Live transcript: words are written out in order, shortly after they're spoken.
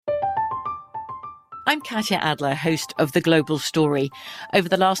I'm Katya Adler, host of The Global Story. Over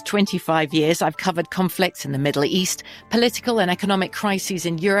the last 25 years, I've covered conflicts in the Middle East, political and economic crises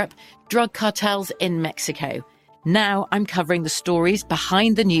in Europe, drug cartels in Mexico. Now I'm covering the stories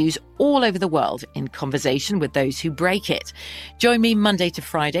behind the news all over the world in conversation with those who break it. Join me Monday to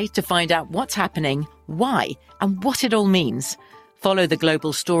Friday to find out what's happening, why, and what it all means. Follow The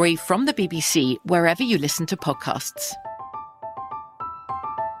Global Story from the BBC wherever you listen to podcasts.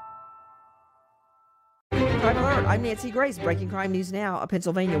 Crime Alert, I'm Nancy Grace. Breaking crime news now. A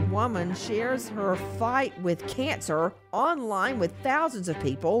Pennsylvania woman shares her fight with cancer online with thousands of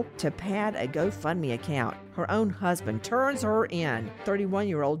people to pad a GoFundMe account. Her own husband turns her in.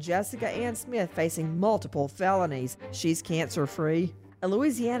 31-year-old Jessica Ann Smith facing multiple felonies. She's cancer-free. A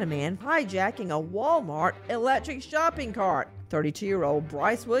Louisiana man hijacking a Walmart electric shopping cart. 32-year-old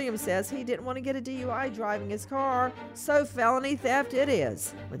Bryce Williams says he didn't want to get a DUI driving his car, so felony theft it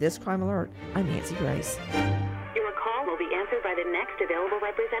is. With this Crime Alert, I'm Nancy Grace. Your call will be answered by the next available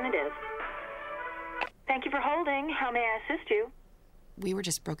representative. Thank you for holding. How may I assist you? We were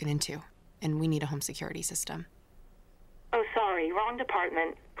just broken into, and we need a home security system. Oh, sorry, wrong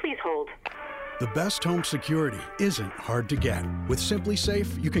department. Please hold. The best home security isn't hard to get. With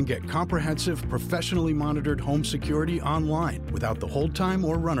SimpliSafe, you can get comprehensive, professionally monitored home security online without the hold time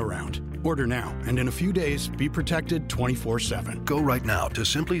or runaround. Order now, and in a few days, be protected 24/7. Go right now to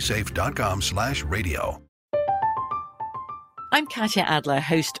simplisafe.com/radio. I'm Katya Adler,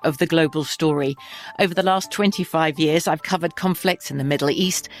 host of The Global Story. Over the last 25 years, I've covered conflicts in the Middle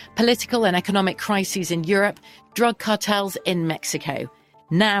East, political and economic crises in Europe, drug cartels in Mexico.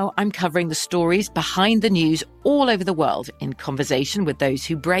 Now I'm covering the stories behind the news all over the world in conversation with those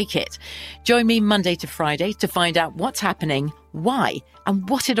who break it. Join me Monday to Friday to find out what's happening, why, and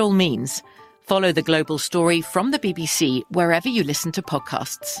what it all means. Follow The Global Story from the BBC wherever you listen to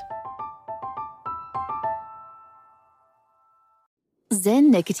podcasts. Zyn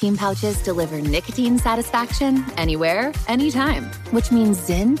nicotine pouches deliver nicotine satisfaction anywhere, anytime, which means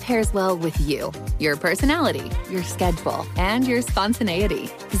Zyn pairs well with you, your personality, your schedule, and your spontaneity.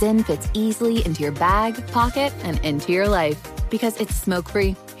 Zyn fits easily into your bag, pocket, and into your life because it's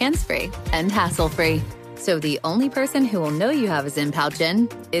smoke-free, hands-free, and hassle-free. So the only person who will know you have a Zyn pouch in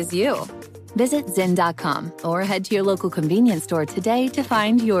is you. Visit Zyn.com or head to your local convenience store today to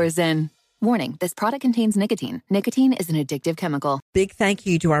find your Zyn. Warning, this product contains nicotine. Nicotine is an addictive chemical. Big thank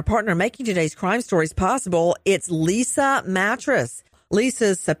you to our partner making today's crime stories possible. It's Leesa Mattress.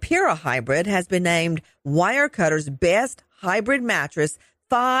 Leesa's Sapira Hybrid has been named Wirecutter's best hybrid mattress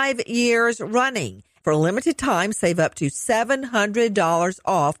 5 years running. For a limited time, save up to $700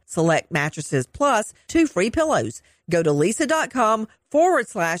 off select mattresses plus 2 free pillows. Go to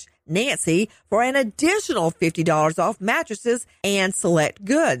Leesa.com/Nancy for an additional $50 off mattresses and select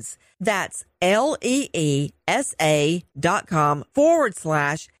goods. That's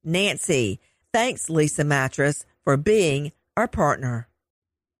LEESA.com/Nancy. Thanks, Leesa Mattress, for being our partner.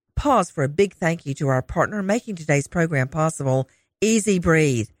 Pause for a big thank you to our partner making today's program possible, Easy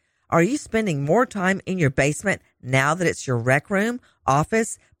Breathe. Are you spending more time in your basement now that it's your rec room,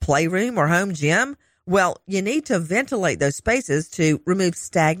 office, playroom, or home gym? Well, you need to ventilate those spaces to remove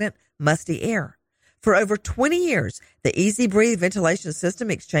stagnant, musty air. For over 20 years, the Easy Breathe ventilation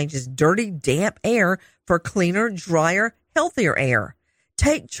system exchanges dirty, damp air for cleaner, drier, healthier air.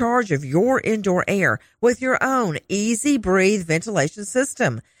 Take charge of your indoor air with your own Easy Breathe ventilation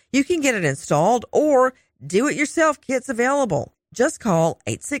system. You can get it installed or do-it-yourself kits available. Just call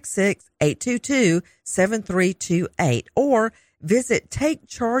 866-822-7328 or visit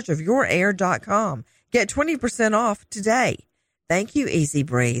TakeChargeOfYourAir.com. Get 20% off today. Thank you, Easy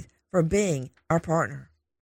Breathe, for being our partner.